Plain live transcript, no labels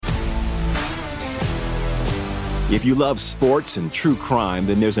If you love sports and true crime,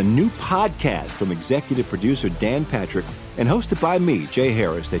 then there's a new podcast from executive producer Dan Patrick and hosted by me, Jay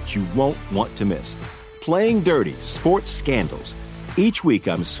Harris, that you won't want to miss. Playing Dirty: Sports Scandals. Each week,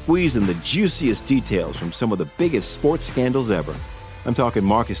 I'm squeezing the juiciest details from some of the biggest sports scandals ever. I'm talking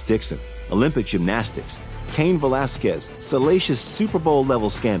Marcus Dixon, Olympic gymnastics, Cain Velasquez, salacious Super Bowl-level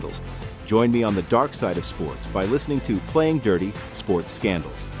scandals. Join me on the dark side of sports by listening to Playing Dirty: Sports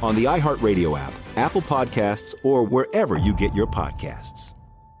Scandals on the iHeartRadio app, Apple Podcasts, or wherever you get your podcasts.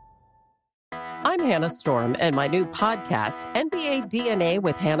 I'm Hannah Storm, and my new podcast, NBA DNA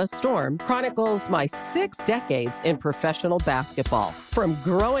with Hannah Storm, chronicles my 6 decades in professional basketball. From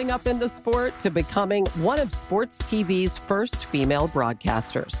growing up in the sport to becoming one of sports TV's first female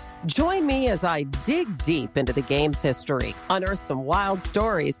broadcasters. Join me as I dig deep into the game's history, unearth some wild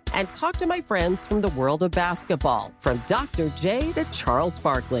stories, and talk to my friends from the world of basketball, from Dr. J to Charles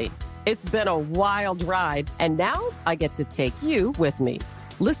Barkley. It's been a wild ride, and now I get to take you with me.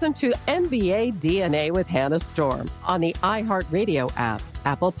 Listen to NBA DNA with Hannah Storm on the iHeartRadio app,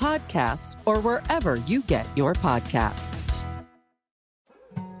 Apple Podcasts, or wherever you get your podcasts.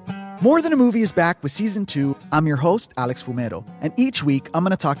 More Than a Movie is back with Season 2. I'm your host, Alex Fumero, and each week I'm going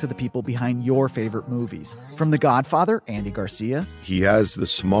to talk to the people behind your favorite movies. From The Godfather, Andy Garcia. He has the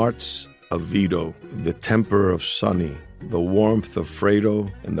smarts of Vito, the temper of Sonny, the warmth of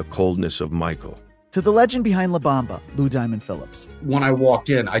Fredo, and the coldness of Michael. To the legend behind La Bamba, Lou Diamond Phillips. When I walked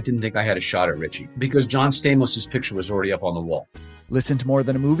in, I didn't think I had a shot at Richie because John Stamos' picture was already up on the wall. Listen to More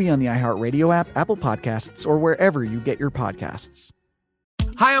Than a Movie on the iHeartRadio app, Apple Podcasts, or wherever you get your podcasts.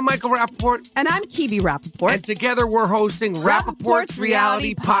 Hi, I'm Michael Rappaport. And I'm Kibi Rappaport. And together we're hosting Rappaport's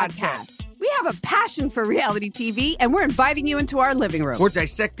Reality Podcast. We have a passion for reality TV, and we're inviting you into our living room. We're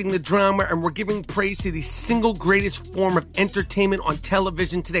dissecting the drama, and we're giving praise to the single greatest form of entertainment on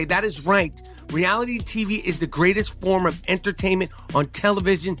television today. That is right. Reality TV is the greatest form of entertainment on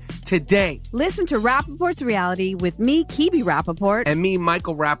television today. Listen to Rappaport's Reality with me, Kibi Rappaport. And me,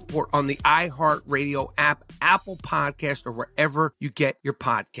 Michael Rappaport, on the iHeartRadio app, Apple Podcast, or wherever you get your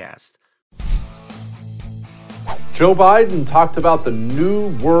podcast. Joe Biden talked about the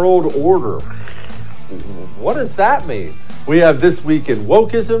New World Order. What does that mean? We have This Week in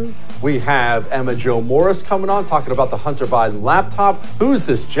Wokeism. We have Emma Jo Morris coming on, talking about the Hunter Biden laptop. Who's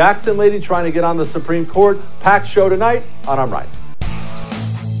this Jackson lady trying to get on the Supreme Court? Packed show tonight on I'm Right.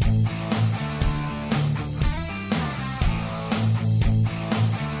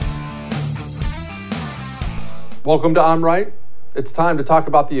 Welcome to I'm Right. It's time to talk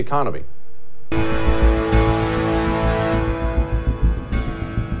about the economy.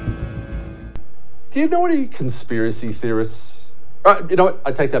 Do you know any conspiracy theorists? You know what?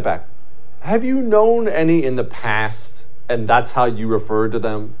 I take that back. Have you known any in the past, and that's how you refer to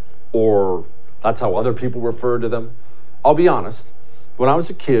them, or that's how other people refer to them? I'll be honest. When I was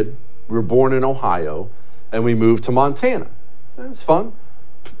a kid, we were born in Ohio, and we moved to Montana. It was fun.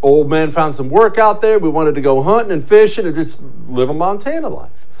 Old man found some work out there. We wanted to go hunting and fishing and just live a Montana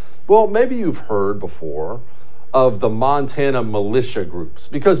life. Well, maybe you've heard before of the Montana militia groups,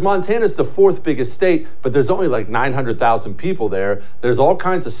 because Montana's the 4th biggest state, but there's only like 900,000 people there. There's all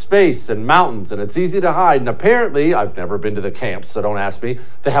kinds of space and mountains, and it's easy to hide. And apparently, I've never been to the camps, so don't ask me,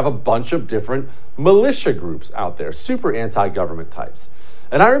 they have a bunch of different militia groups out there, super anti-government types.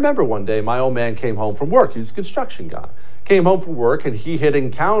 And I remember one day, my old man came home from work. He was a construction guy. Came home from work, and he had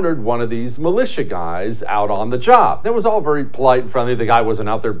encountered one of these militia guys out on the job. That was all very polite and friendly. The guy wasn't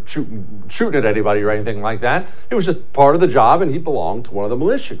out there shooting at anybody or anything like that. It was just part of the job, and he belonged to one of the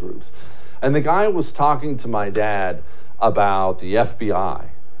militia groups. And the guy was talking to my dad about the FBI.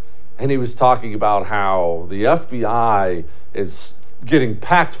 And he was talking about how the FBI is getting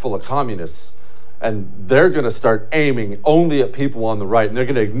packed full of communists, and they're going to start aiming only at people on the right, and they're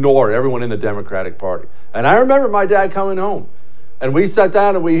going to ignore everyone in the Democratic Party. And I remember my dad coming home, and we sat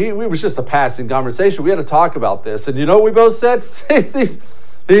down, and we was just a passing conversation. We had to talk about this, and you know what we both said?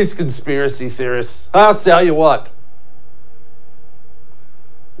 These conspiracy theorists, I'll tell you what.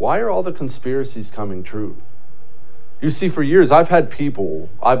 Why are all the conspiracies coming true? You see, for years, I've had people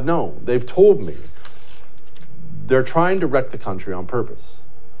I've known, they've told me they're trying to wreck the country on purpose.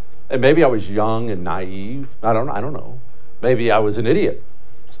 And maybe I was young and naive. I don't know. Maybe I was an idiot.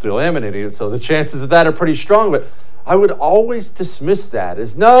 Still am an idiot, so the chances of that are pretty strong. But I would always dismiss that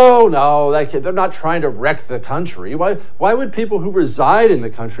as, no, they're not trying to wreck the country. Why would people who reside in the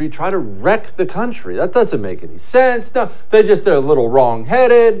country try to wreck the country? That doesn't make any sense. No, they're a little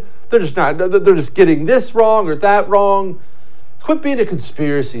wrong-headed. They're just getting this wrong or that wrong. Quit being a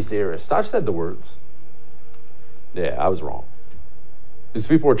conspiracy theorist. I've said the words. Yeah, I was wrong. These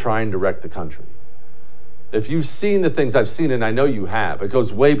people are trying to wreck the country. If you've seen the things I've seen, and I know you have, it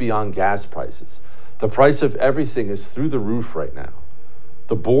goes way beyond gas prices. The price of everything is through the roof right now.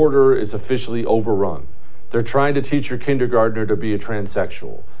 The border is officially overrun. They're trying to teach your kindergartner to be a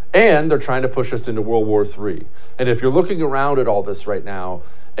transsexual. And they're trying to push us into World War III. And if you're looking around at all this right now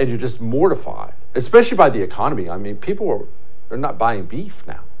and you're just mortified, especially by the economy, I mean, they're not buying beef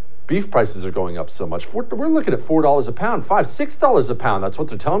now. Beef prices are going up so much. We're looking at $4 a pound, $5, $6 a pound. That's what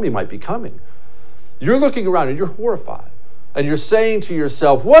they're telling me might be coming. You're looking around and you're horrified. And you're saying to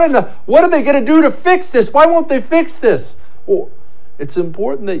yourself, what are they going to do to fix this? Why won't they fix this? Well, it's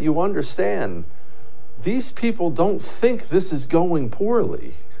important that you understand these people don't think this is going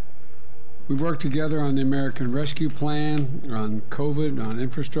poorly. We've worked together on the American Rescue Plan, on COVID, on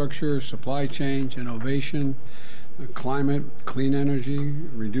infrastructure, supply chain, innovation, climate, clean energy,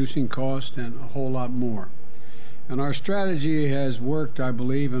 reducing cost, and a whole lot more. And our strategy has worked, I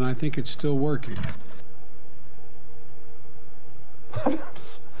believe, and I think it's still working.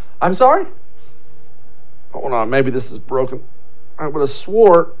 I'm sorry? Hold on, maybe this is broken. I would have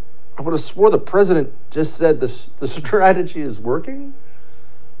swore the president just said the strategy is working.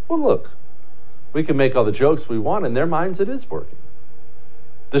 Well, look, we can make all the jokes we want. In their minds, it is working.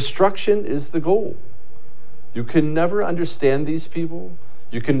 Destruction is the goal. You can never understand these people.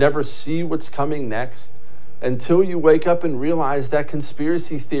 You can never see what's coming next until you wake up and realize that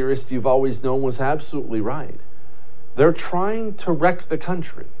conspiracy theorist you've always known was absolutely right. They're trying to wreck the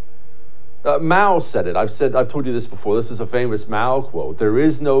country. Mao said it. I've told you this before. This is a famous Mao quote. There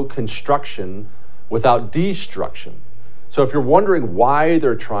is no construction without destruction. So if you're wondering why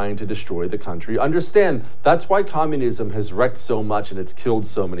they're trying to destroy the country, understand that's why communism has wrecked so much and it's killed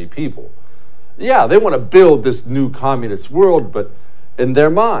so many people. Yeah, they want to build this new communist world, but in their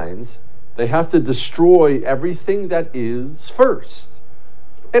minds, they have to destroy everything that is first.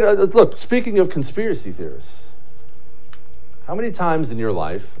 And look, speaking of conspiracy theorists, how many times in your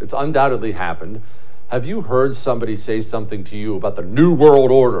life, it's undoubtedly happened, have you heard somebody say something to you about the New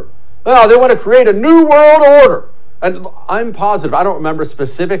World Order? Oh, they want to create a New World Order. And I'm positive, I don't remember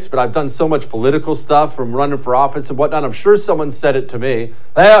specifics, but I've done so much political stuff from running for office and whatnot. I'm sure someone said it to me.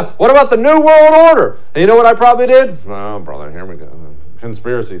 Hey, what about the New World Order? And you know what I probably did? Oh, brother, here we go.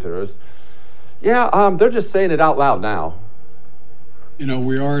 Conspiracy theorists. Yeah, they're just saying it out loud now. You know,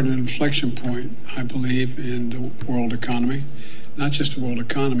 we are at an inflection point, I believe, in the world economy. Not just the world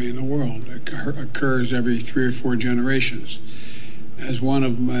economy, in the world. It occurs every 3 or 4 generations. As one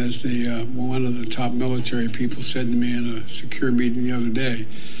of the top military people said to me in a secure meeting the other day,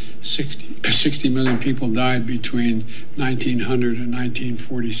 60 million people died between 1900 and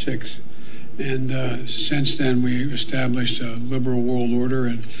 1946. And since then, we established a liberal world order,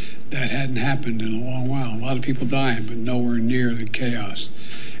 and that hadn't happened in a long while. A lot of people dying, but nowhere near the chaos.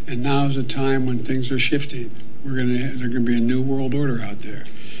 And now is a time when things are shifting. There's going to be a new world order out there,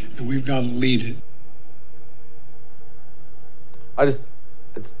 and we've got to lead it. I want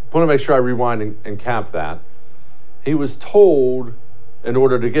to make sure I rewind and cap that. He was told, in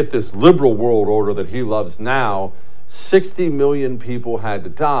order to get this liberal world order that he loves now, 60 million people had to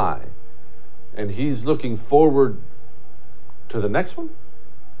die. And he's looking forward to the next one?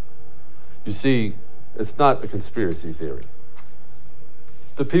 You see, it's not a conspiracy theory.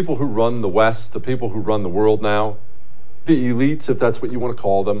 The people who run the West, the people who run the world now, the elites, if that's what you want to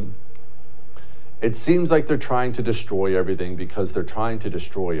call them, it seems like they're trying to destroy everything because they're trying to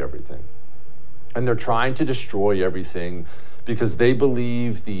destroy everything. And they're trying to destroy everything because they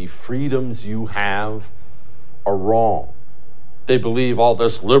believe the freedoms you have are wrong. They believe all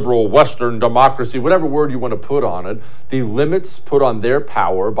this liberal Western democracy, whatever word you want to put on it, the limits put on their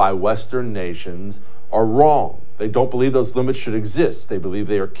power by Western nations are wrong. They don't believe those limits should exist. They believe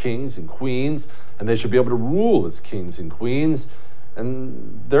they are kings and queens, and they should be able to rule as kings and queens.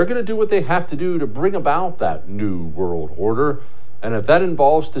 And they're going to do what they have to do to bring about that new world order. And if that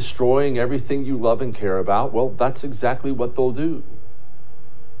involves destroying everything you love and care about, well, that's exactly what they'll do.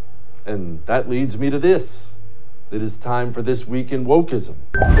 And that leads me to this. It is time for This Week in Wokeism.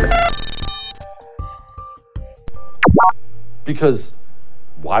 Because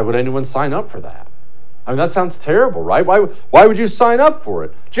why would anyone sign up for that? I mean, that sounds terrible, right? Why would you sign up for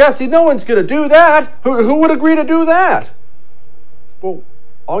it? Jesse, no one's going to do that. Who would agree to do that? Well,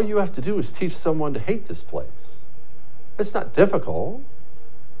 all you have to do is teach someone to hate this place. It's not difficult.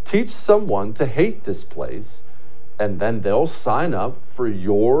 Teach someone to hate this place, and then they'll sign up for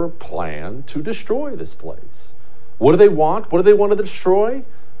your plan to destroy this place. What do they want? What do they want to destroy?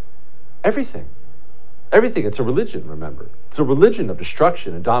 Everything. Everything. It's a religion, remember. It's a religion of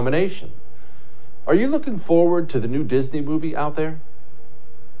destruction and domination. Are you looking forward to the new Disney movie out there?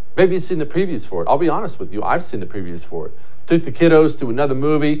 Maybe you've seen the previews for it. I'll be honest with you, I've seen the previews for it. Took the kiddos to another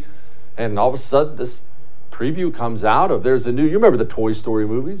movie, and all of a sudden this preview comes out of, you remember the Toy Story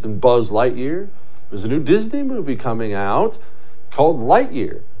movies and Buzz Lightyear? There's a new Disney movie coming out called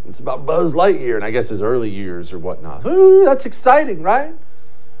Lightyear. It's about Buzz Lightyear, and I guess his early years or whatnot. Ooh, that's exciting, right?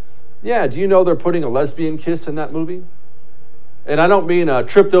 Yeah, do you know they're putting a lesbian kiss in that movie? And I don't mean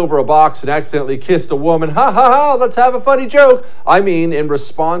tripped over a box and accidentally kissed a woman. Ha ha ha, let's have a funny joke. I mean in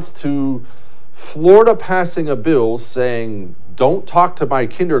response to Florida passing a bill saying, don't talk to my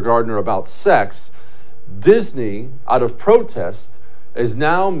kindergartner about sex, Disney, out of protest, is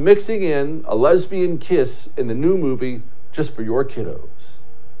now mixing in a lesbian kiss in the new movie just for your kiddos.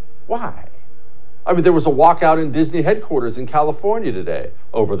 Why? I mean, there was a walkout in Disney headquarters in California today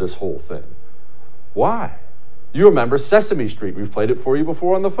over this whole thing. Why? You remember Sesame Street. We've played it for you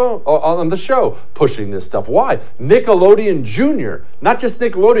before on the phone, on the show, pushing this stuff. Why? Nickelodeon Junior, not just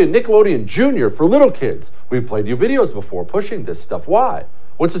Nickelodeon, Nickelodeon Junior for little kids. We've played you videos before pushing this stuff. Why?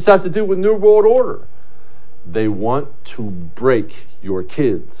 What's this have to do with New World Order? They want to break your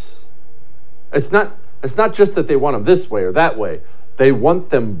kids. It's not just that they want them this way or that way. They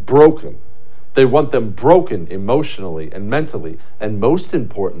want them broken. They want them broken emotionally and mentally. And most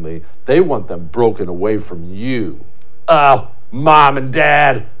importantly, they want them broken away from you. Oh, mom and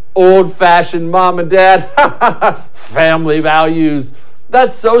dad. Old-fashioned mom and dad. Family values.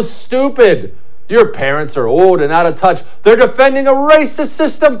 That's so stupid. Your parents are old and out of touch. They're defending a racist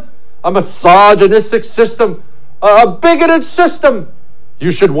system, a misogynistic system, a bigoted system.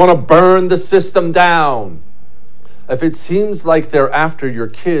 You should want to burn the system down. If it seems like they're after your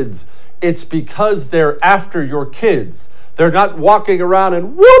kids, it's because they're after your kids. They're not walking around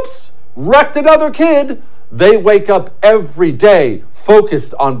and whoops, wrecked another kid. They wake up every day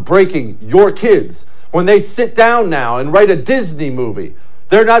focused on breaking your kids. When they sit down now and write a Disney movie,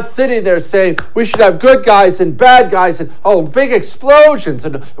 they're not sitting there saying, we should have good guys and bad guys and, big explosions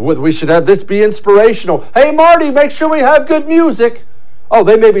and we should have this be inspirational. Hey, Marty, make sure we have good music. Oh,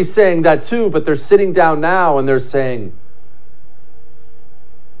 they may be saying that too, but they're sitting down now and they're saying,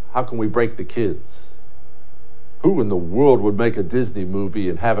 how can we break the kids? Who in the world would make a Disney movie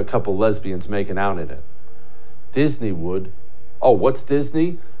and have a couple lesbians making out in it? Disney would. Oh, what's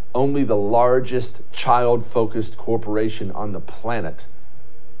Disney? Only the largest child-focused corporation on the planet.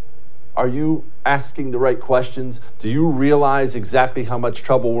 Are you asking the right questions? Do you realize exactly how much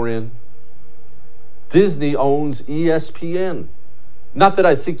trouble we're in? Disney owns ESPN. Not that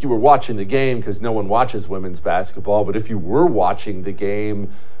I think you were watching the game, because no one watches women's basketball, but if you were watching the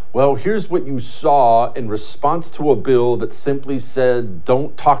game, well, here's what you saw in response to a bill that simply said,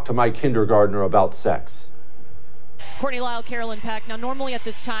 don't talk to my kindergartner about sex. Courtney Lyle, Carolyn Peck. Now, normally at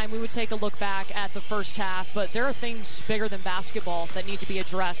this time, we would take a look back at the first half, but there are things bigger than basketball that need to be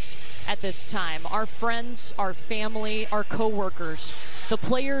addressed at this time. Our friends, our family, our coworkers, the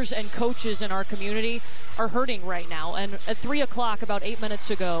players and coaches in our community are hurting right now. And at 3 o'clock, about 8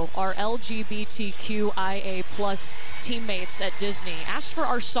 minutes ago, our LGBTQIA plus teammates at Disney asked for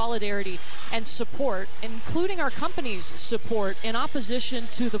our solidarity and support, including our company's support, in opposition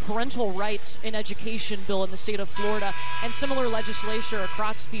to the parental rights in education bill in the state of Florida and similar legislation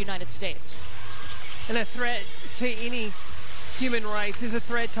across the United States. And a threat to any human rights is a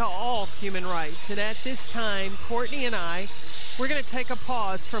threat to all human rights. And at this time, Courtney and I, we're going to take a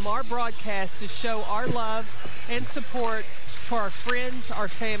pause from our broadcast to show our love and support for our friends, our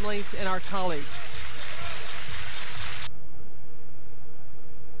families, and our colleagues.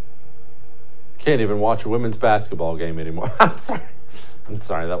 Can't even watch a women's basketball game anymore. I'm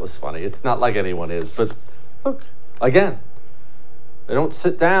sorry, that was funny. It's not like anyone is, but look, again, they don't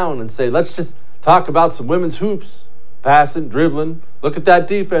sit down and say, let's just talk about some women's hoops, passing, dribbling. Look at that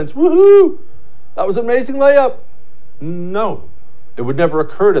defense. Woohoo! That was an amazing layup. No, it would never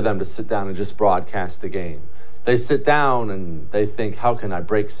occur to them to sit down and just broadcast the game. They sit down and they think, how can I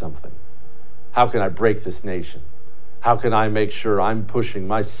break something? How can I break this nation? How can I make sure I'm pushing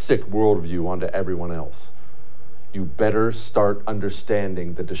my sick worldview onto everyone else? You better start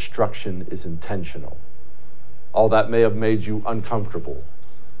understanding the destruction is intentional. All that may have made you uncomfortable,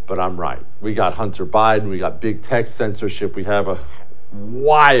 but I'm right. We got Hunter Biden, we got big tech censorship, we have a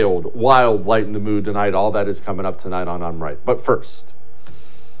wild light in the mood tonight. All that is coming up tonight on I'm Right. But first,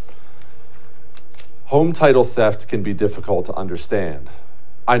 home title theft can be difficult to understand.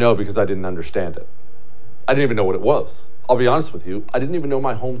 I know, because I didn't understand it. I didn't even know what it was. I'll be honest with you. I didn't even know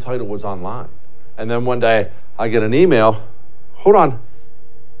my home title was online. And then one day I get an email. Hold on.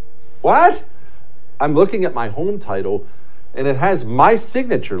 What? I'm looking at my home title and it has my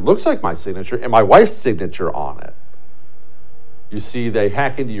signature, looks like my signature, and my wife's signature on it. You see, they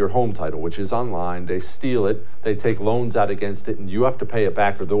hack into your home title, which is online. They steal it. They take loans out against it, and you have to pay it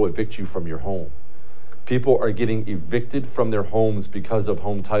back or they'll evict you from your home. People are getting evicted from their homes because of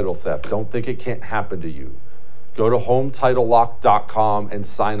home title theft. Don't think it can't happen to you. Go to HomeTitleLock.com and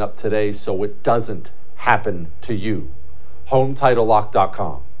sign up today so it doesn't happen to you.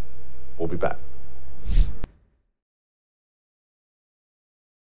 HomeTitleLock.com. We'll be back.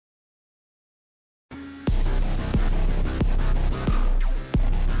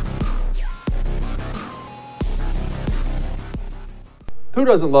 Who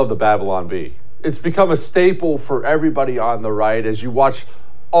doesn't love the Babylon Bee? It's become a staple for everybody on the right. As you watch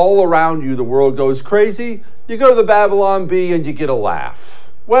all around you, the world goes crazy. You go to the Babylon Bee and you get a laugh.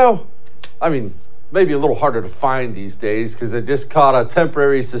 Well, I mean, maybe a little harder to find these days because they just caught a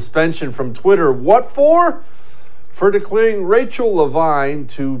temporary suspension from Twitter. What for? For declaring Rachel Levine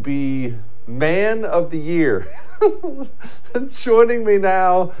to be Man of the Year. Joining me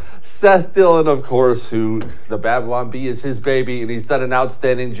now, Seth Dillon, of course, who the Babylon Bee is his baby, and he's done an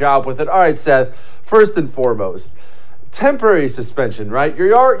outstanding job with it. All right, Seth, first and foremost, temporary suspension, right?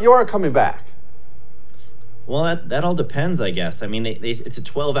 You are coming back. Well, that all depends, I guess. I mean, it's a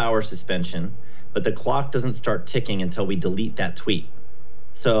 12-hour suspension, but the clock doesn't start ticking until we delete that tweet.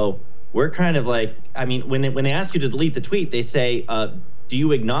 So we're kind of like, I mean, when they ask you to delete the tweet, they say, do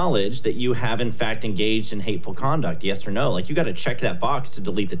you acknowledge that you have in fact engaged in hateful conduct? Yes or no? Like, you got to check that box to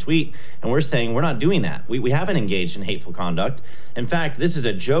delete the tweet. And we're saying we're not doing that. We haven't engaged in hateful conduct. In fact, this is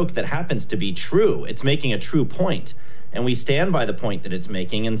a joke that happens to be true. It's making a true point. And we stand by the point that it's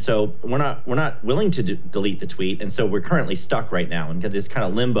making. And so we're not willing to delete the tweet. And so we're currently stuck right now in this kind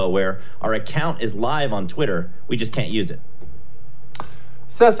of limbo where our account is live on Twitter. We just can't use it.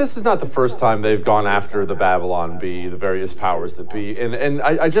 Seth, this is not the first time they've gone after the Babylon Bee, the various powers that be. And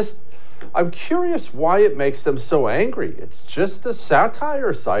I'm curious why it makes them so angry. It's just a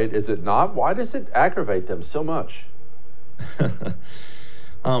satire site, is it not? Why does it aggravate them so much?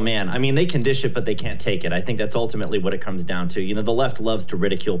 Oh, man. I mean, they can dish it, but they can't take it. I think that's ultimately what it comes down to. You know, the left loves to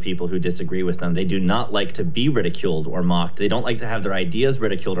ridicule people who disagree with them. They do not like to be ridiculed or mocked. They don't like to have their ideas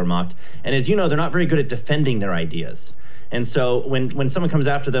ridiculed or mocked. And as you know, they're not very good at defending their ideas. And so when someone comes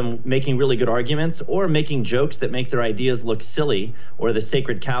after them making really good arguments or making jokes that make their ideas look silly or the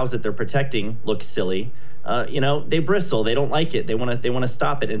sacred cows that they're protecting look silly, they bristle. They don't like it. They want to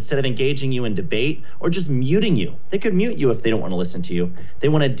stop it. Instead of engaging you in debate or just muting you. They could mute you if they don't want to listen to you. They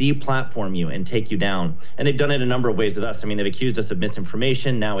want to deplatform you and take you down. And they've done it a number of ways with us. I mean, they've accused us of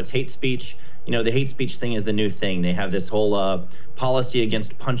misinformation. Now it's hate speech. You know, the hate speech thing is the new thing. They have this whole policy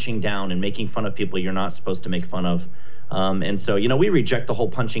against punching down and making fun of people you're not supposed to make fun of. And so, you know, we reject the whole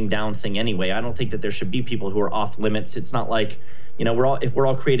punching down thing anyway. I don't think that there should be people who are off limits. It's not like, you know, if we're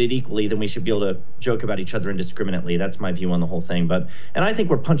all created equally, then we should be able to joke about each other indiscriminately. That's my view on the whole thing. And I think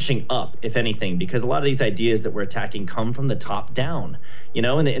we're punching up, if anything, because a lot of these ideas that we're attacking come from the top down, you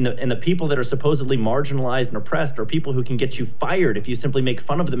know, and the people that are supposedly marginalized and oppressed are people who can get you fired if you simply make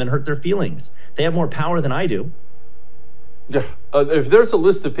fun of them and hurt their feelings. They have more power than I do. Yeah, if there's a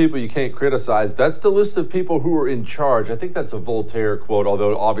list of people you can't criticize, that's the list of people who are in charge. I think that's a Voltaire quote,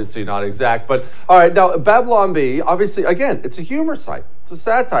 although obviously not exact. But all right, now Babylon Bee, obviously, again, it's a humor site. It's a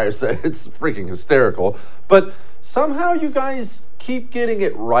satire site. It's freaking hysterical. But somehow you guys keep getting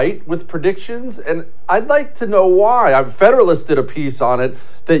it right with predictions, and I'd like to know why. Federalist did a piece on it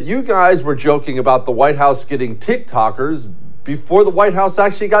that you guys were joking about the White House getting TikTokers before the White House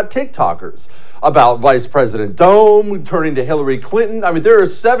actually got TikTokers, about Vice President Dome turning to Hillary Clinton. I mean, there are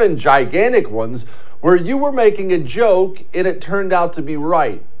 7 gigantic ones where you were making a joke and it turned out to be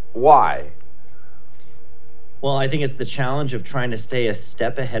right. Why? Well, I think it's the challenge of trying to stay a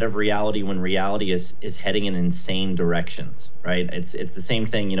step ahead of reality when reality is heading in insane directions, right? It's the same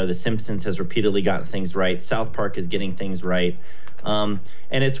thing. You know, The Simpsons has repeatedly gotten things right. South Park is getting things right. And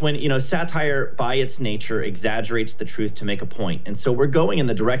it's when, you know, satire by its nature exaggerates the truth to make a point. And so we're going in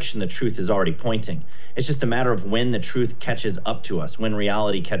the direction the truth is already pointing. It's just a matter of when the truth catches up to us, when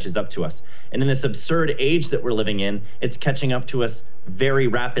reality catches up to us. And in this absurd age that we're living in, it's catching up to us very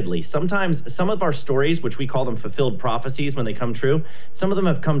rapidly. Sometimes some of our stories, which we call them fulfilled prophecies when they come true, some of them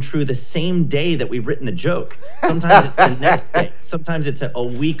have come true the same day that we've written the joke. Sometimes it's the next day. Sometimes it's a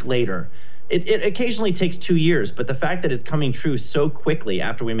week later. It occasionally takes 2 years, but the fact that it's coming true so quickly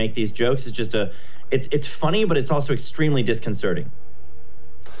after we make these jokes is just it's funny, but it's also extremely disconcerting.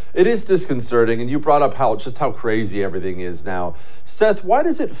 It is disconcerting, and you brought up how crazy everything is now. Seth, why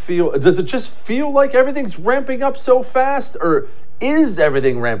does it just feel like everything's ramping up so fast, or is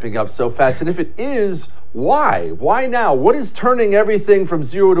everything ramping up so fast? And if it is, why? Why now? What is turning everything from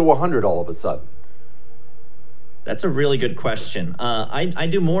 0 to 100 all of a sudden? That's a really good question. I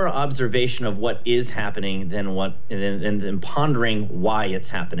do more observation of what is happening than pondering why it's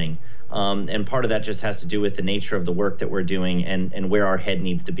happening. And part of that just has to do with the nature of the work that we're doing and where our head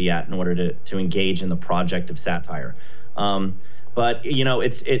needs to be at in order to engage in the project of satire. But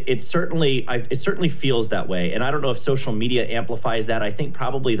it certainly feels that way, and I don't know if social media amplifies that. I think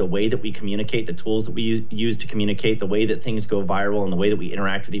probably the way that we communicate, the tools that we use to communicate, the way that things go viral, and the way that we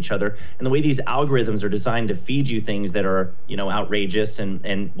interact with each other, and the way these algorithms are designed to feed you things that are outrageous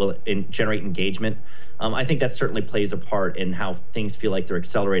and will generate engagement. I think that certainly plays a part in how things feel like they're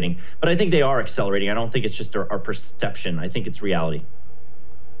accelerating. But I think they are accelerating. I don't think it's just our perception. I think it's reality.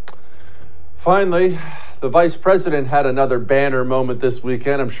 Finally, the vice president had another banner moment this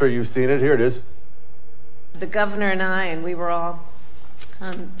weekend. I'm sure you've seen it. Here it is. The governor and we were all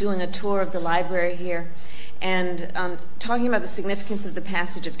doing a tour of the library here and talking about the significance of the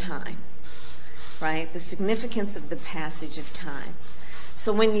passage of time, right? The significance of the passage of time.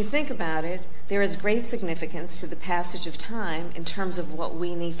 So when you think about it, there is great significance to the passage of time in terms of what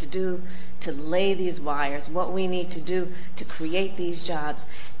we need to do to lay these wires, what we need to do to create these jobs.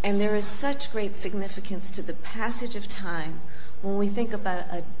 And there is such great significance to the passage of time when we think about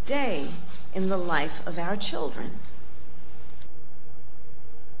a day in the life of our children.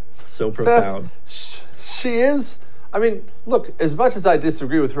 So profound. Seth, she is, look, as much as I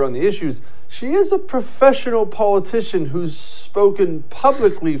disagree with her on the issues, she is a professional politician who's spoken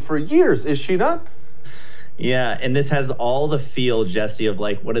publicly for years, is she not? Yeah, and this has all the feel, Jesse, of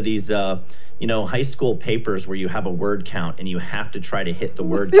like one of these, high school papers where you have a word count and you have to try to hit the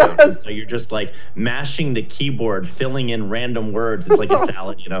word count. And so you're just like mashing the keyboard, filling in random words. It's like a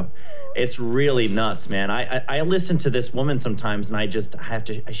salad, It's really nuts, man. I listen to this woman sometimes and I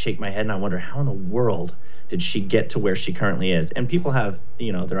shake my head and I wonder how in the world did she get to where she currently is? And people have,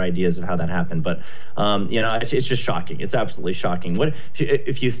 their ideas of how that happened. But, it's just shocking. It's absolutely shocking. What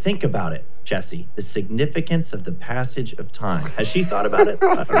if you think about it, Jesse, the significance of the passage of time? Has she thought about it?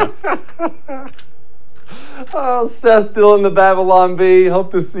 I don't know. Oh, Seth, Dillon, the Babylon Bee.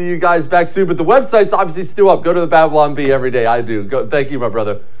 Hope to see you guys back soon. But the website's obviously still up. Go to the Babylon Bee every day. I do. Thank you, my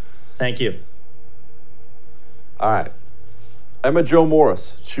brother. Thank you. All right. Emma Jo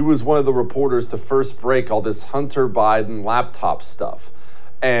Morris, she was one of the reporters to first break all this Hunter Biden laptop stuff.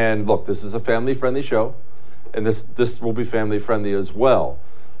 And look, this is a family-friendly show, and this will be family-friendly as well.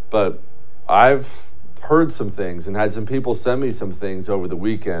 But I've heard some things and had some people send me some things over the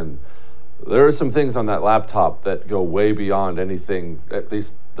weekend. There are some things on that laptop that go way beyond anything, at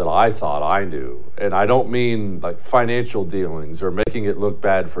least that I thought I knew. And I don't mean like financial dealings or making it look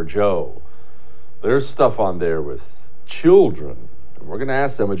bad for Joe. There's stuff on there with children. And we're going to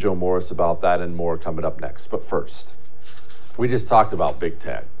ask Emma Jo Morris about that and more coming up next. But first, we just talked about big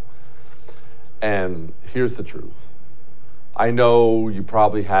tech. And here's the truth. I know you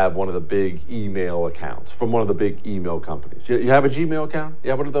probably have one of the big email accounts from one of the big email companies. You have a Gmail account? You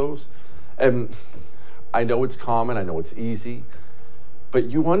have one of those? And I know it's common. I know it's easy. But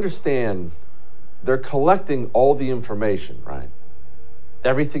you understand they're collecting all the information, right?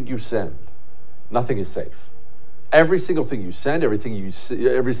 Everything you send. Nothing is safe. Every single thing you send,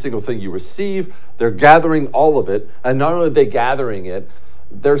 every single thing you receive, they're gathering all of it. And not only are they gathering it,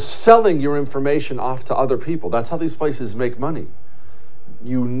 they're selling your information off to other people. That's how these places make money.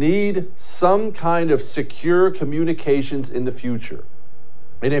 You need some kind of secure communications in the future.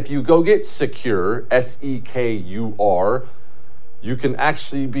 And if you go get Secure, S-E-K-U-R, you can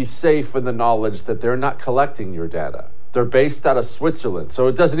actually be safe in the knowledge that they're not collecting your data. They're based out of Switzerland, so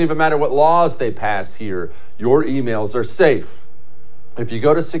it doesn't even matter what laws they pass here. Your emails are safe. If you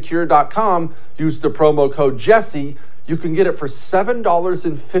go to secure.com, use the promo code Jesse, you can get it for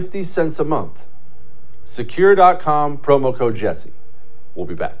 $7.50 a month. Secure.com, promo code Jesse. We'll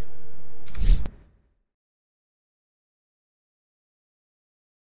be back.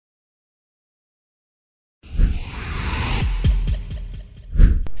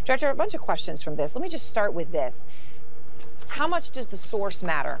 Director, a bunch of questions from this. Let me just start with this. How much does the source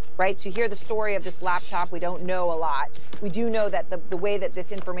matter, right? So you hear the story of this laptop. We don't know a lot. We do know that the way that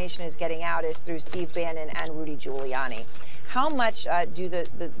this information is getting out is through Steve Bannon and Rudy Giuliani. How much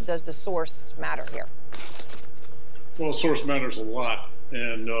does the source matter here? Well, source matters a lot,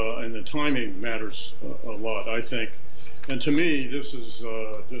 and the timing matters a lot, I think. And to me, this is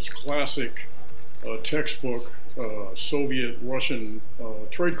just classic textbook Soviet-Russian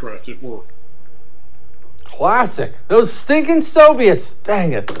tradecraft at work. Classic. Those stinking Soviets.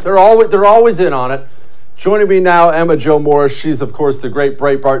 Dang it. They're always in on it. Joining me now, Emma Jo Morris. She's, of course, the great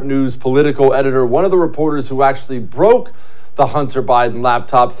Breitbart News political editor, one of the reporters who actually broke the Hunter Biden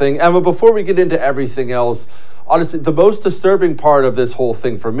laptop thing. Emma, before we get into everything else, honestly, the most disturbing part of this whole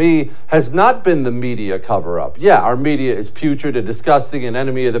thing for me has not been the media cover-up. Yeah, our media is putrid and disgusting and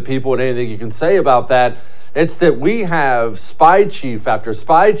enemy of the people, and anything you can say about that. It's that we have spy chief after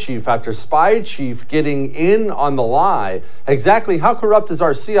spy chief after spy chief getting in on the lie. Exactly how corrupt is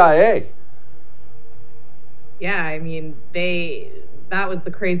our CIA? Yeah, I mean, that was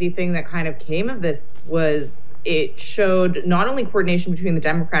the crazy thing that kind of came of this, was it showed not only coordination between the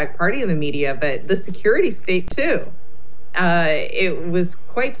Democratic Party and the media, but the security state too. It was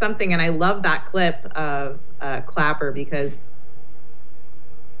quite something, and I love that clip of Clapper because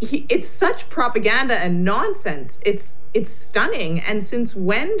it's such propaganda and nonsense. It's stunning. And since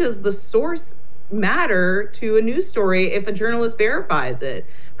when does the source matter to a news story if a journalist verifies it?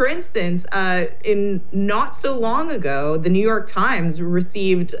 For instance, in not so long ago, the New York Times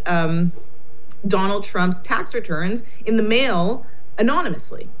received Donald Trump's tax returns in the mail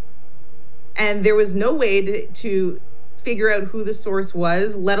anonymously. And there was no way to figure out who the source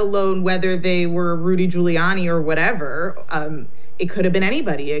was, let alone whether they were Rudy Giuliani or whatever. It could have been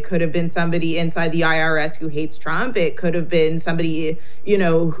anybody. It could have been somebody inside the IRS who hates Trump. It could have been somebody,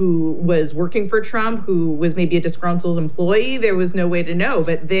 who was working for Trump, who was maybe a disgruntled employee. There was no way to know.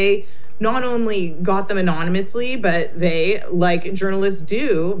 But they not only got them anonymously, but they, like journalists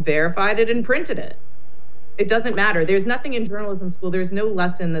do, verified it and printed it. It doesn't matter. There's nothing in journalism school. There's no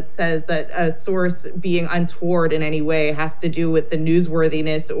lesson that says that a source being untoward in any way has to do with the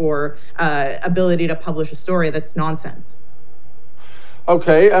newsworthiness or ability to publish a story. That's nonsense.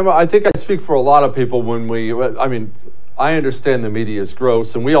 Okay, I think I speak for a lot of people when I understand the media is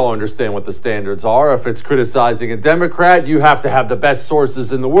gross, and we all understand what the standards are. If it's criticizing a Democrat, you have to have the best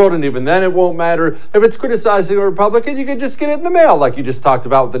sources in the world, and even then it won't matter. If it's criticizing a Republican, you can just get it in the mail, like you just talked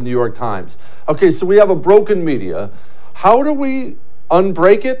about with the New York Times. Okay, so we have a broken media. How do we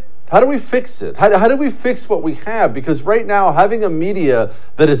unbreak it? How do we fix it? How do we fix what we have? Because right now, having a media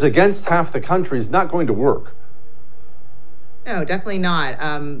that is against half the country is not going to work. No, definitely not.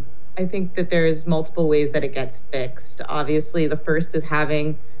 I think that there's multiple ways that it gets fixed. Obviously, the first is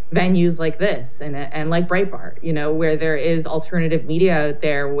having venues like this and like Breitbart, where there is alternative media out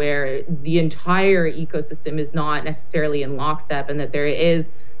there, where the entire ecosystem is not necessarily in lockstep, and that there is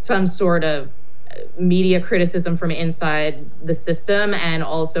some sort of media criticism from inside the system and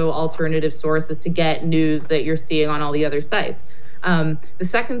also alternative sources to get news that you're seeing on all the other sites. The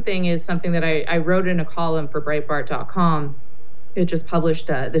second thing is something that I wrote in a column for Breitbart.com. It just published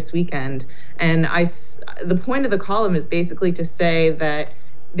this weekend. And the point of the column is basically to say that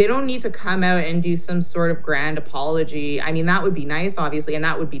they don't need to come out and do some sort of grand apology. I mean, that would be nice, obviously, and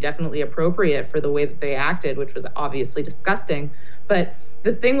that would be definitely appropriate for the way that they acted, which was obviously disgusting. But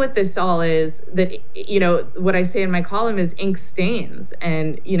the thing with this all is that, what I say in my column is ink stains.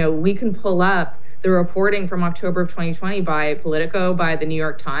 And, we can pull up the reporting from October of 2020 by Politico, by the New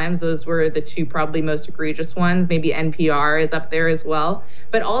York Times. Those were the two probably most egregious ones. Maybe NPR is up there as well.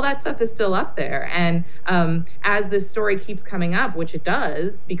 But all that stuff is still up there. And as this story keeps coming up, which it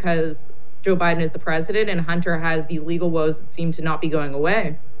does, because Joe Biden is the president and Hunter has these legal woes that seem to not be going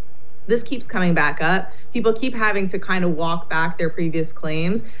away, this keeps coming back up. People keep having to kind of walk back their previous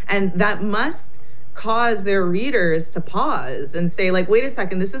claims. And that must cause their readers to pause and say, like, wait a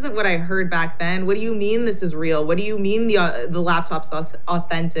second, this isn't what I heard back then. What do you mean this is real? What do you mean the laptop's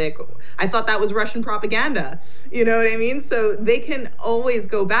authentic? I thought that was Russian propaganda. You know what I mean? So they can always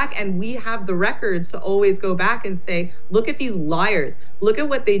go back, and we have the records to always go back and say, look at these liars. Look at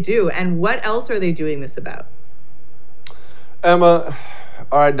what they do, and what else are they doing this about? Emma,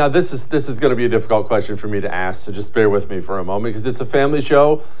 all right, now this is going to be a difficult question for me to ask, so just bear with me for a moment, because it's a family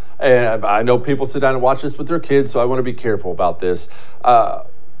show. And I know people sit down and watch this with their kids, so I want to be careful about this. I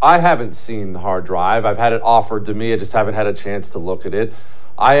haven't seen the hard drive. I've had it offered to me. I just haven't had a chance to look at it.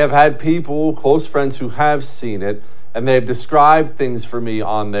 I have had people, close friends, who have seen it, and they've described things for me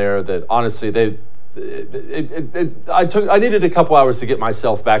on there that, honestly, I needed a couple hours to get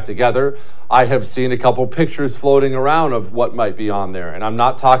myself back together. I have seen a couple pictures floating around of what might be on there, and I'm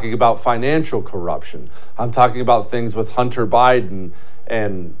not talking about financial corruption. I'm talking about things with Hunter Biden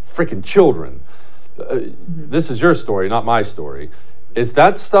and freaking children. This is your story, not my story. Is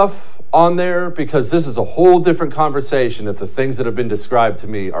that stuff on there? Because this is a whole different conversation if the things that have been described to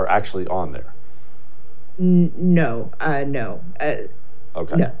me are actually on there. No.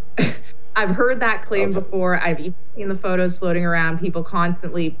 Okay. No. I've heard that claim before. I've even seen the photos floating around. People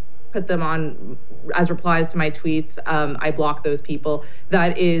constantly put them on as replies to my tweets. I block those people.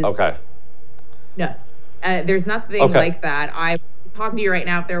 That is... Okay. No. There's nothing like that. I'm talking to you right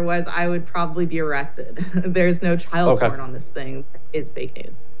now. If there was, I would probably be arrested. There's no child porn on this thing. It's fake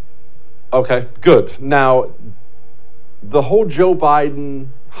news. Okay, good. Now, the whole Joe Biden,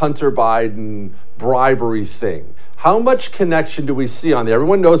 Hunter Biden bribery thing, how much connection do we see on there?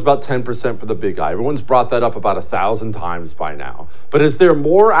 Everyone knows about 10% for the big guy. Everyone's brought that up about 1,000 times by now. But is there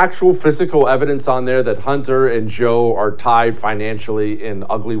more actual physical evidence on there that Hunter and Joe are tied financially in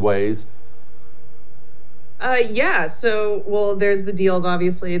ugly ways? Yeah. So, well, there's the deals,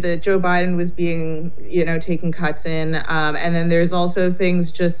 obviously, that Joe Biden was being, taking cuts in. And then there's also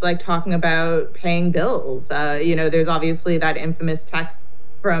things just like talking about paying bills. There's obviously that infamous text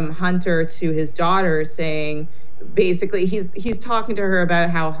from Hunter to his daughter saying, basically, he's talking to her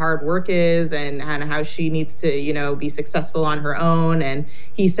about how hard work is and how she needs to, be successful on her own. And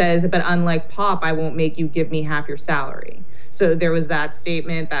he says, but unlike Pop, I won't make you give me half your salary. So there was that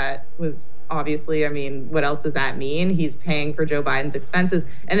statement that was obviously, what else does that mean? He's paying for Joe Biden's expenses.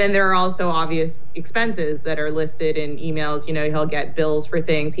 And then there are also obvious expenses that are listed in emails. He'll get bills for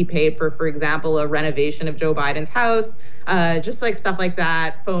things he paid for example, a renovation of Joe Biden's house, just like stuff like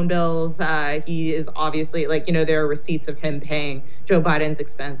that, phone bills. He is obviously there are receipts of him paying Joe Biden's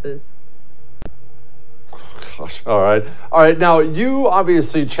expenses. Gosh, all right. Now, you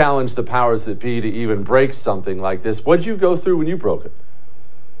obviously challenged the powers that be to even break something like this. What did you go through when you broke it?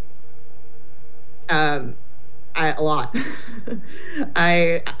 A lot.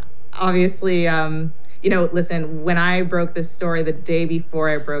 I obviously, listen, when I broke this story the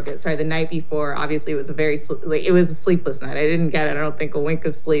night before, obviously it was a sleepless night. I didn't get, I don't think, a wink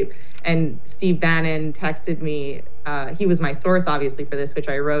of sleep. And Steve Bannon texted me. He was my source, obviously, for this, which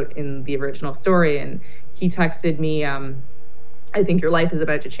I wrote in the original story. And he texted me, I think your life is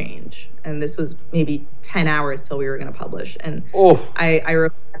about to change. And this was maybe 10 hours till we were going to publish. And I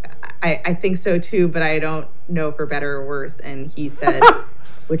wrote, I think so too, but I don't know for better or worse. And he said,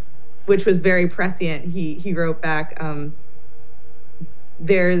 which was very prescient. He wrote back,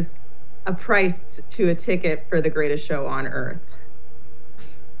 there's a price to a ticket for the greatest show on earth.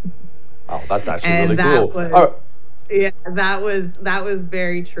 Oh, that's actually really cool. Yeah, that was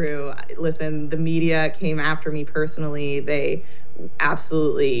very true. Listen, the media came after me personally. They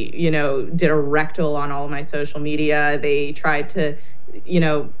absolutely, did a rectal on all of my social media. They tried to,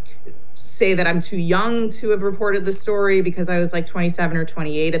 say that I'm too young to have reported the story because I was like 27 or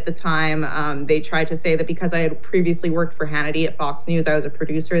 28 at the time. They tried to say that because I had previously worked for Hannity at Fox News, I was a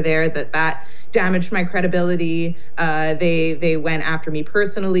producer there, that damaged my credibility. They went after me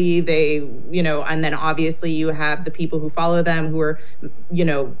personally. And then obviously you have the people who follow them who are,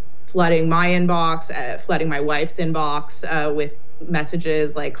 flooding my inbox, flooding my wife's inbox with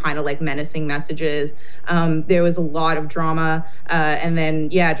messages, kind of menacing messages. There was a lot of drama. And then,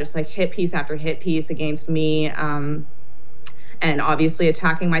 just hit piece after hit piece against me. And obviously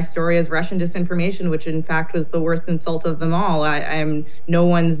attacking my story as Russian disinformation, which in fact was the worst insult of them all. I'm no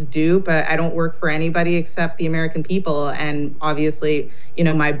one's dupe. I don't work for anybody except the American people. And obviously,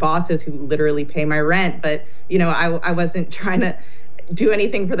 my bosses who literally pay my rent. But, I wasn't trying to do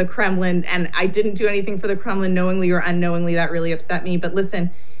anything for the Kremlin, and I didn't do anything for the Kremlin knowingly or unknowingly. That really upset me. But listen,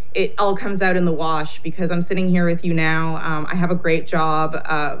 it all comes out in the wash because I'm sitting here with you now. I have a great job.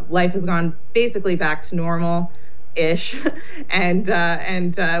 Life has gone basically back to normal-ish, and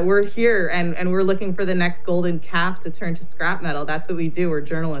we're here, and we're looking for the next golden calf to turn to scrap metal. That's what we do. We're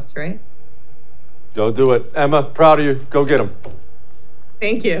journalists, right? Go do it. Emma, proud of you. Go get them.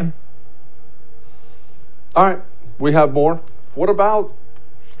 Thank you. All right, we have more. What about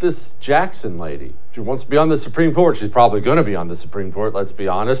this Jackson lady? She wants to be on the Supreme Court. She's probably going to be on the Supreme Court, let's be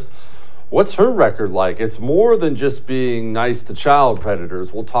honest. What's her record like? It's more than just being nice to child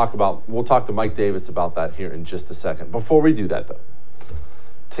predators. We'll talk to Mike Davis about that here in just a second. Before we do that, though,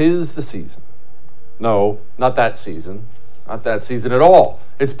 'tis the season. No, not that season. Not that season at all.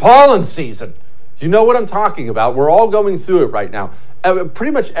 It's pollen season. You know what I'm talking about. We're all going through it right now.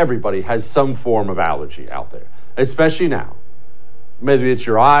 Pretty much everybody has some form of allergy out there, especially now. Maybe it's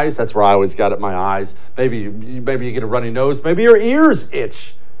your eyes. That's where I always got it, my eyes. Maybe you get a runny nose. Maybe your ears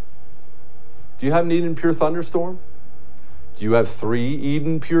itch. Do you have an Eden Pure Thunderstorm? Do you have 3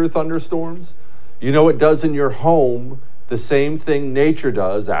 Eden Pure Thunderstorms? You know it does in your home the same thing nature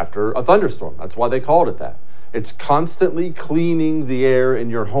does after a thunderstorm. That's why they called it that. It's constantly cleaning the air in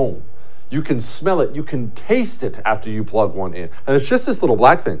your home. You can smell it. You can taste it after you plug one in. And it's just this little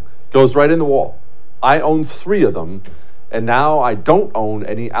black thing. Goes right in the wall. I own 3 of them. And now I don't own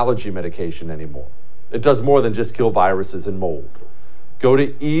any allergy medication anymore. It does more than just kill viruses and mold. Go to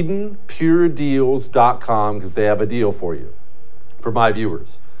EdenPureDeals.com because they have a deal for you. For my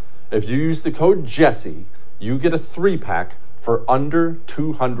viewers, if you use the code Jesse, you get a 3-pack for under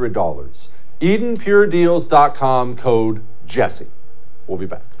 $200. EdenPureDeals.com, code Jesse. We'll be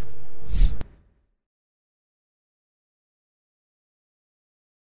back.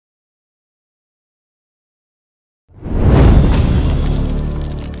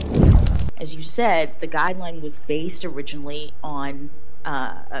 As you said, the guideline was based originally on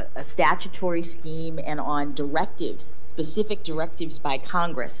a statutory scheme and on directives, specific directives by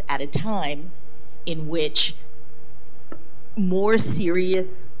Congress at a time in which more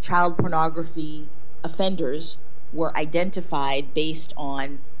serious child pornography offenders were identified based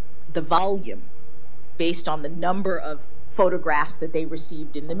on the volume, based on the number of photographs that they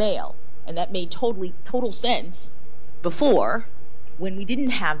received in the mail. And that made total sense before, when we didn't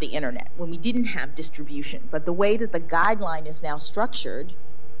have the internet, when we didn't have distribution. But the way that the guideline is now structured,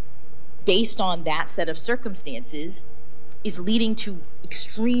 based on that set of circumstances, is leading to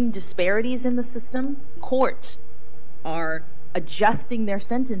extreme disparities in the system. Courts are adjusting their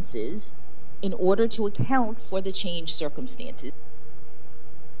sentences in order to account for the changed circumstances.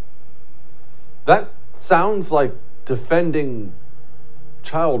 That sounds like defending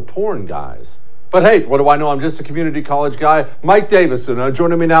child porn, guys. But hey, what do I know? I'm just a community college guy. Mike Davison.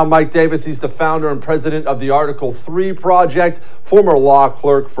 Joining me now, Mike Davis. He's the founder and president of the Article 3 Project, former law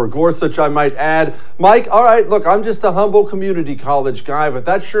clerk for Gorsuch, I might add. Mike, all right, look, I'm just a humble community college guy, but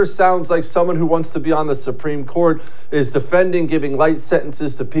that sure sounds like someone who wants to be on the Supreme Court is defending giving light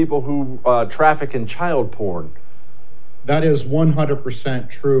sentences to people who traffic in child porn. That is 100%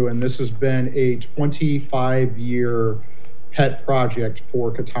 true, and this has been a 25-year pet project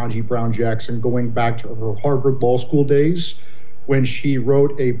for Ketanji Brown Jackson, going back to her Harvard Law School days, when she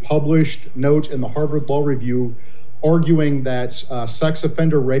wrote a published note in the Harvard Law Review arguing that sex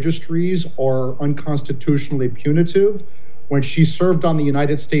offender registries are unconstitutionally punitive. When she served on the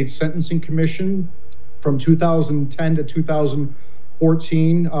United States Sentencing Commission from 2010 to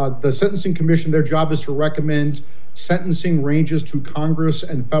 2014, the Sentencing Commission, their job is to recommend sentencing ranges to Congress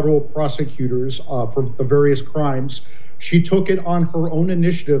and federal prosecutors for the various crimes. She took it on her own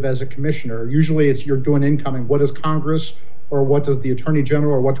initiative as a commissioner. Usually it's you're doing incoming. What does Congress or what does the Attorney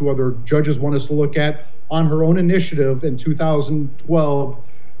General or what do other judges want us to look at? On her own initiative in 2012,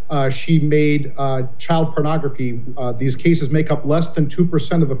 she made child pornography. These cases make up less than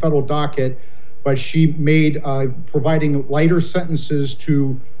 2% of the federal docket, but she made providing lighter sentences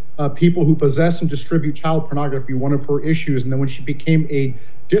to people who possess and distribute child pornography one of her issues. And then when she became a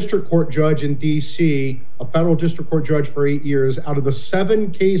district court judge in D.C., a federal district court judge for 8 years, out of the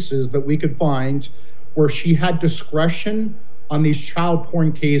 7 cases that we could find where she had discretion on these child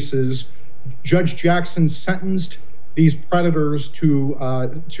porn cases, Judge Jackson sentenced these predators to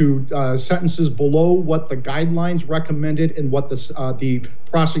sentences below what the guidelines recommended and what the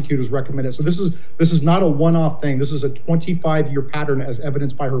prosecutors recommended. So this is not a one-off thing. This is a 25-year pattern, as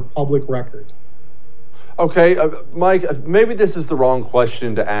evidenced by her public record. Okay, Mike, maybe this is the wrong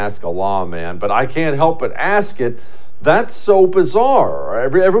question to ask a lawman, but I can't help but ask it. That's so bizarre.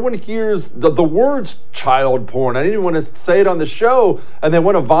 Everyone hears the words child porn. I didn't even want to say it on the show, and they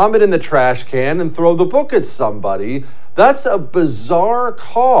want to vomit in the trash can and throw the book at somebody. That's a bizarre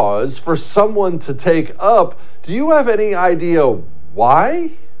cause for someone to take up. Do you have any idea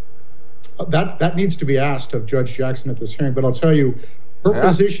why? That needs to be asked of Judge Jackson at this hearing, but I'll tell you, her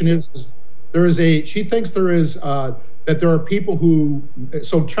position is she thinks that there are people who,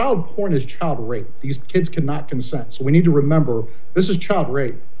 so child porn is child rape. These kids cannot consent. So we need to remember this is child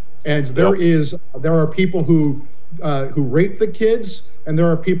rape. And there are people who rape the kids, and there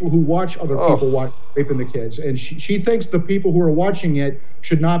are people who watch other people raping the kids. And she thinks the people who are watching it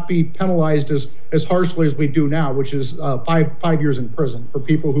should not be penalized as harshly as we do now, which is 5 years in prison for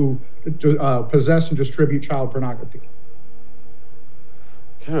people who possess and distribute child pornography.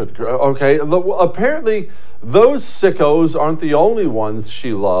 Good. Okay. Apparently, those sickos aren't the only ones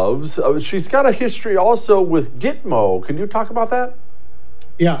she loves. She's got a history also with Gitmo. Can you talk about that?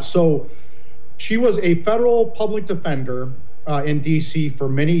 Yeah. So she was a federal public defender in D.C. for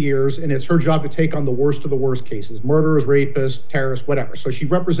many years, and it's her job to take on the worst of the worst cases: murderers, rapists, terrorists, whatever. So she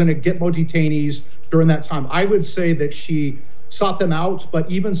represented Gitmo detainees during that time. I would say that she sought them out, but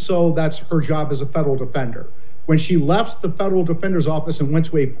even so, that's her job as a federal defender. When she left the federal defender's office and went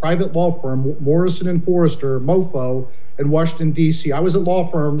to a private law firm, Morrison & Forrester, MoFo, in Washington, D.C. I was at law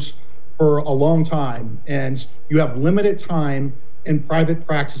firms for a long time, and you have limited time in private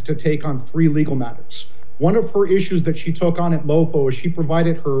practice to take on 3 legal matters. One of her issues that she took on at MoFo is she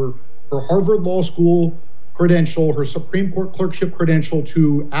provided her Harvard Law School credential, her Supreme Court clerkship credential,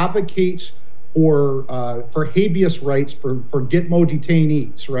 to advocate for habeas rights for Gitmo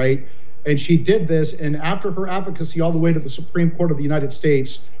detainees, right? And she did this, and after her advocacy all the way to the Supreme Court of the United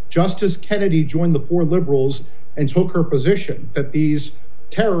States, Justice Kennedy joined the 4 liberals and took her position that these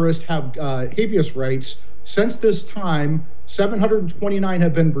terrorists have habeas rights. Since this time, 729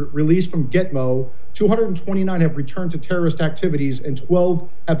 have been released from Gitmo, 229 have returned to terrorist activities, and 12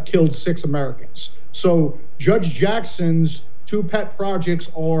 have killed 6 Americans. So Judge Jackson's 2 pet projects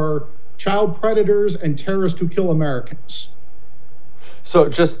are child predators and terrorists who kill Americans. So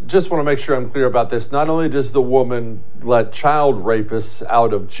just want to make sure I'm clear about this. Not only does the woman let child rapists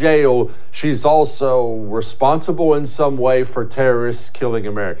out of jail, she's also responsible in some way for terrorists killing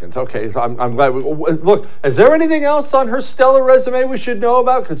Americans. Okay, so I'm glad. Look, is there anything else on her stellar resume we should know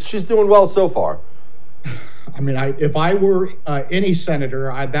about? Because she's doing well so far. I mean, if I were any senator,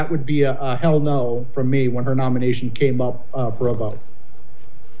 that would be a hell no from me when her nomination came up for a vote.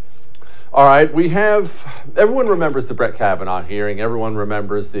 All right, everyone remembers the Brett Kavanaugh hearing. Everyone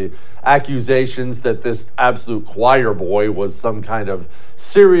remembers the accusations that this absolute choir boy was some kind of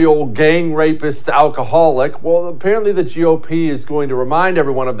serial gang rapist alcoholic. Well, apparently the GOP is going to remind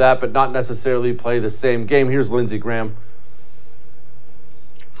everyone of that, but not necessarily play the same game. Here's Lindsey Graham.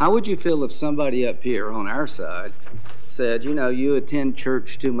 How would you feel if somebody up here on our side said, you know, you attend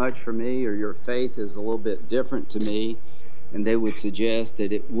church too much for me, or your faith is a little bit different to me, and they would suggest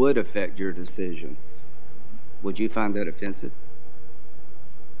that it would affect your decision? Would you find that offensive?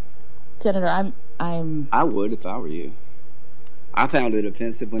 Senator, I would if I were you. I found it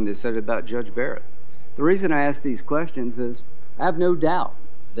offensive when they said it about Judge Barrett. The reason I ask these questions is I have no doubt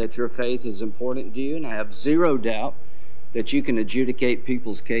that your faith is important to you, and I have zero doubt that you can adjudicate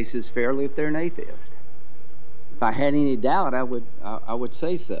people's cases fairly if they're an atheist. If I had any doubt, I would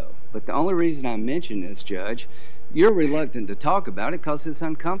say so. But the only reason I mention this, Judge, you're reluctant to talk about it because it's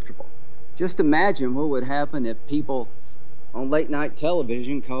uncomfortable. Just imagine what would happen if people on late night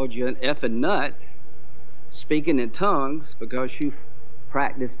television called you an effing nut, speaking in tongues because you've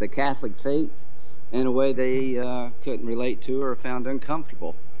practiced the Catholic faith in a way they couldn't relate to or found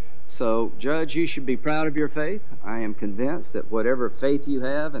uncomfortable. So, Judge, you should be proud of your faith. I am convinced that whatever faith you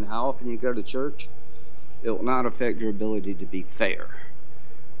have and how often you go to church, it will not affect your ability to be fair.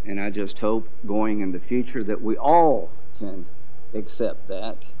 And I just hope going in the future that we all can accept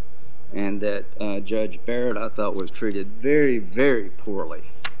that, and that Judge Barrett, I thought, was treated very, very poorly.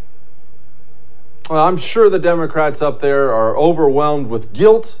 Well, I'm sure the Democrats up there are overwhelmed with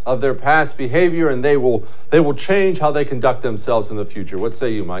guilt of their past behavior, and they will change how they conduct themselves in the future. What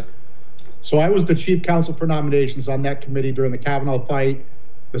say you, Mike? So I was the chief counsel for nominations on that committee during the Kavanaugh fight,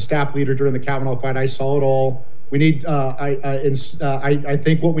 the staff leader during the Kavanaugh fight. I saw it all. We need. I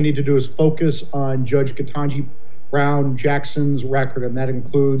think what we need to do is focus on Judge Ketanji Brown Jackson's record, and that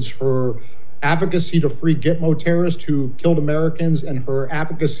includes her advocacy to free Gitmo terrorists who killed Americans, and her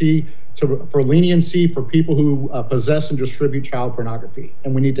advocacy for leniency for people who possess and distribute child pornography.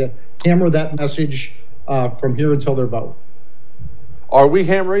 And we need to hammer that message from here until their vote. Are we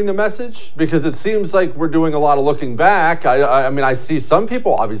hammering the message? Because it seems like we're doing a lot of looking back. I mean, I see some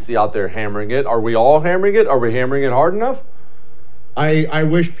people obviously out there hammering it. Are we all hammering it? Are we hammering it hard enough? I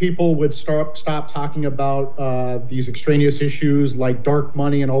wish people would stop talking about these extraneous issues like dark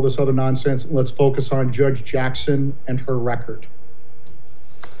money and all this other nonsense. Let's focus on Judge Jackson and her record.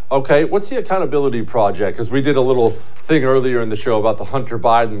 Okay, what's the accountability project? Because we did a little thing earlier in the show about the Hunter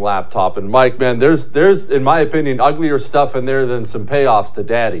Biden laptop. And Mike, man, there's in my opinion, uglier stuff in there than some payoffs to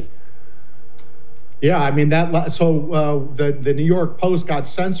daddy. Yeah, I mean, the New York Post got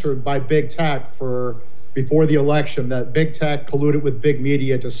censored by big tech before the election. That big tech colluded with big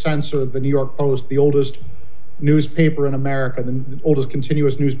media to censor the New York Post, the oldest newspaper in America, the oldest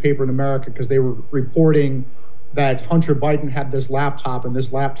continuous newspaper in America, because they were reporting that Hunter Biden had this laptop, and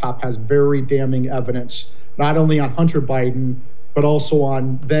this laptop has very damning evidence, not only on Hunter Biden, but also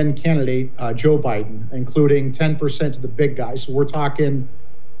on then candidate Joe Biden, including 10% of the big guys. So we're talking,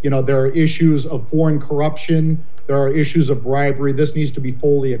 there are issues of foreign corruption. There are issues of bribery. This needs to be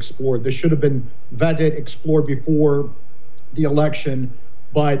fully explored. This should have been vetted, explored before the election.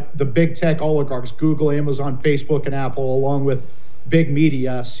 But the big tech oligarchs, Google, Amazon, Facebook, and Apple, along with big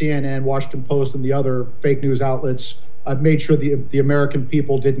media, CNN, Washington Post, and the other fake news outlets, made sure the American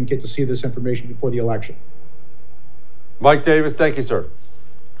people didn't get to see this information before the election. Mike Davis, thank you, sir.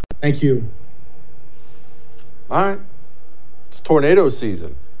 Thank you. All right. It's tornado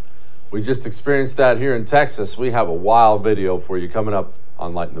season. We just experienced that here in Texas. We have a wild video for you coming up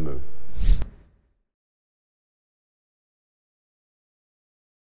on Light in the Mood.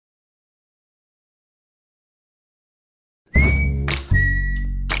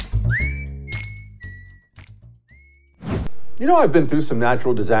 I've been through some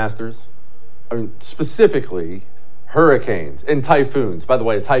natural disasters. I mean, specifically hurricanes and typhoons. By the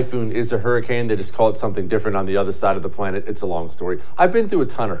way, a typhoon is a hurricane. They just call it something different on the other side of the planet. It's a long story. I've been through a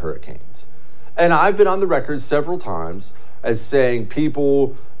ton of hurricanes. And I've been on the record several times as saying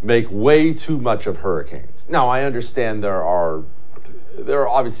people make way too much of hurricanes. Now, I understand there are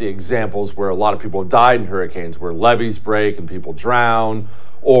obviously examples where a lot of people have died in hurricanes, where levees break and people drown,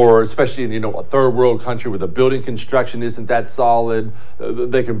 or especially in, a third world country where the building construction isn't that solid,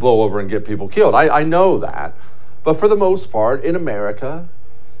 they can blow over and get people killed. I know that. But for the most part, in America,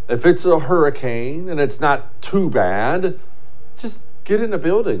 if it's a hurricane and it's not too bad, just get in a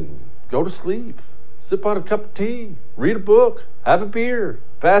building, go to sleep, sip on a cup of tea, read a book, have a beer,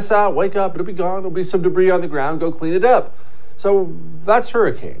 pass out, wake up, it'll be gone, there'll be some debris on the ground, go clean it up. So that's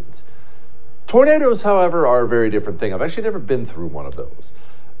hurricanes. Tornadoes, however, are a very different thing. I've actually never been through one of those.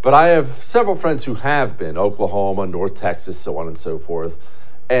 But I have several friends who have been, Oklahoma, North Texas, so on and so forth.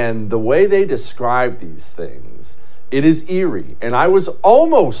 And the way they describe these things, it is eerie. And I was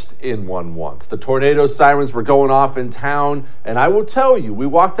almost in one once. The tornado sirens were going off in town. And I will tell you, we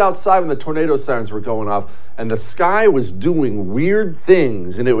walked outside when the tornado sirens were going off, and the sky was doing weird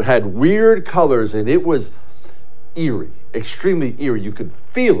things, and it had weird colors, and it was eerie, extremely eerie. You could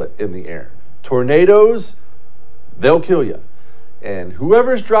feel it in the air. Tornadoes, they'll kill you. And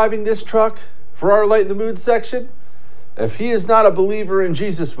whoever's driving this truck for our Light in the Mood section, if he is not a believer in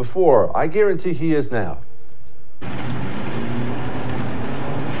Jesus before, I guarantee he is now.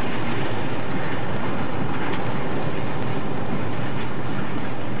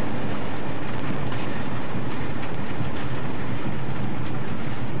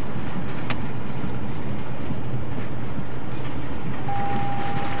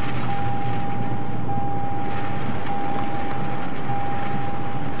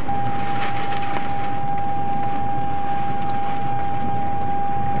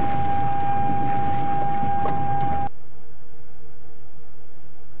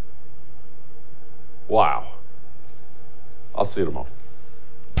 Wow. I'll see you tomorrow.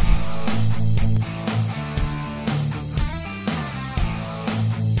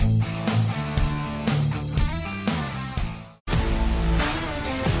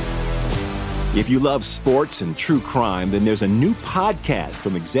 If you love sports and true crime, then there's a new podcast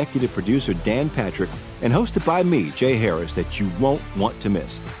from executive producer Dan Patrick and hosted by me, Jay Harris, that you won't want to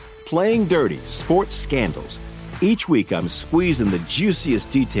miss. Playing Dirty: Sports Scandals. Each week, I'm squeezing the juiciest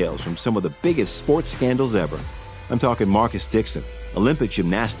details from some of the biggest sports scandals ever. I'm talking Marcus Dixon, Olympic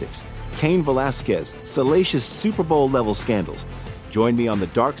gymnastics, Cain Velasquez, salacious Super Bowl-level scandals. Join me on the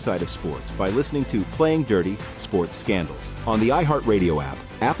dark side of sports by listening to Playing Dirty: Sports Scandals on the iHeartRadio app,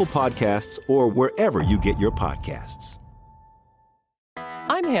 Apple Podcasts, or wherever you get your podcasts.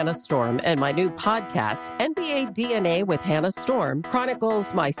 I'm Hannah Storm, and my new podcast, NBA DNA with Hannah Storm,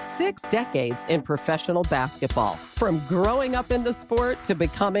 chronicles my 6 decades in professional basketball. From growing up in the sport to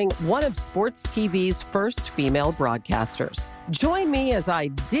becoming one of sports TV's first female broadcasters. Join me as I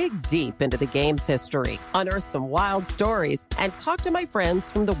dig deep into the game's history, unearth some wild stories, and talk to my friends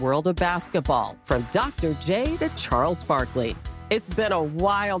from the world of basketball, from Dr. J to Charles Barkley. It's been a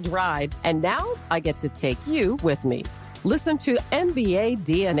wild ride, and now I get to take you with me. Listen to NBA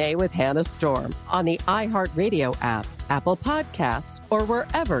DNA with Hannah Storm on the iHeartRadio app, Apple Podcasts, or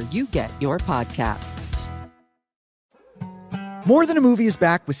wherever you get your podcasts. More Than a Movie is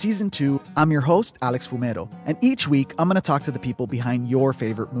back with Season 2. I'm your host, Alex Fumero, and each week I'm going to talk to the people behind your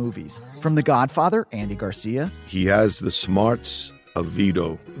favorite movies. From The Godfather, Andy Garcia. He has the smarts of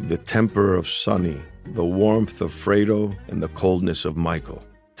Vito, the temper of Sonny, the warmth of Fredo, and the coldness of Michael.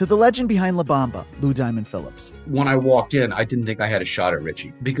 To the legend behind La Bamba, Lou Diamond Phillips. When I walked in, I didn't think I had a shot at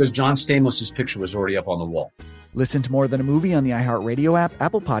Richie because John Stamos' picture was already up on the wall. Listen to More Than a Movie on the iHeartRadio app,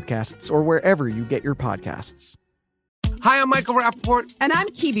 Apple Podcasts, or wherever you get your podcasts. Hi, I'm Michael Rappaport. And I'm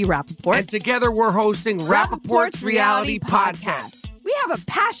Kibi Rappaport. And together we're hosting Rappaport's Reality Podcast. We have a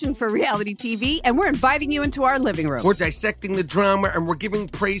passion for reality TV, and we're inviting you into our living room. We're dissecting the drama, and we're giving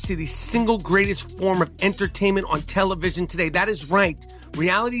praise to the single greatest form of entertainment on television today. That is right.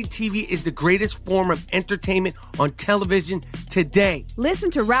 Reality TV is the greatest form of entertainment on television today.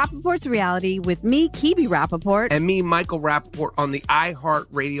 Listen to Rappaport's Reality with me, Kibi Rappaport. And me, Michael Rappaport, on the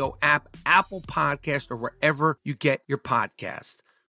iHeartRadio app, Apple Podcast, or wherever you get your podcast.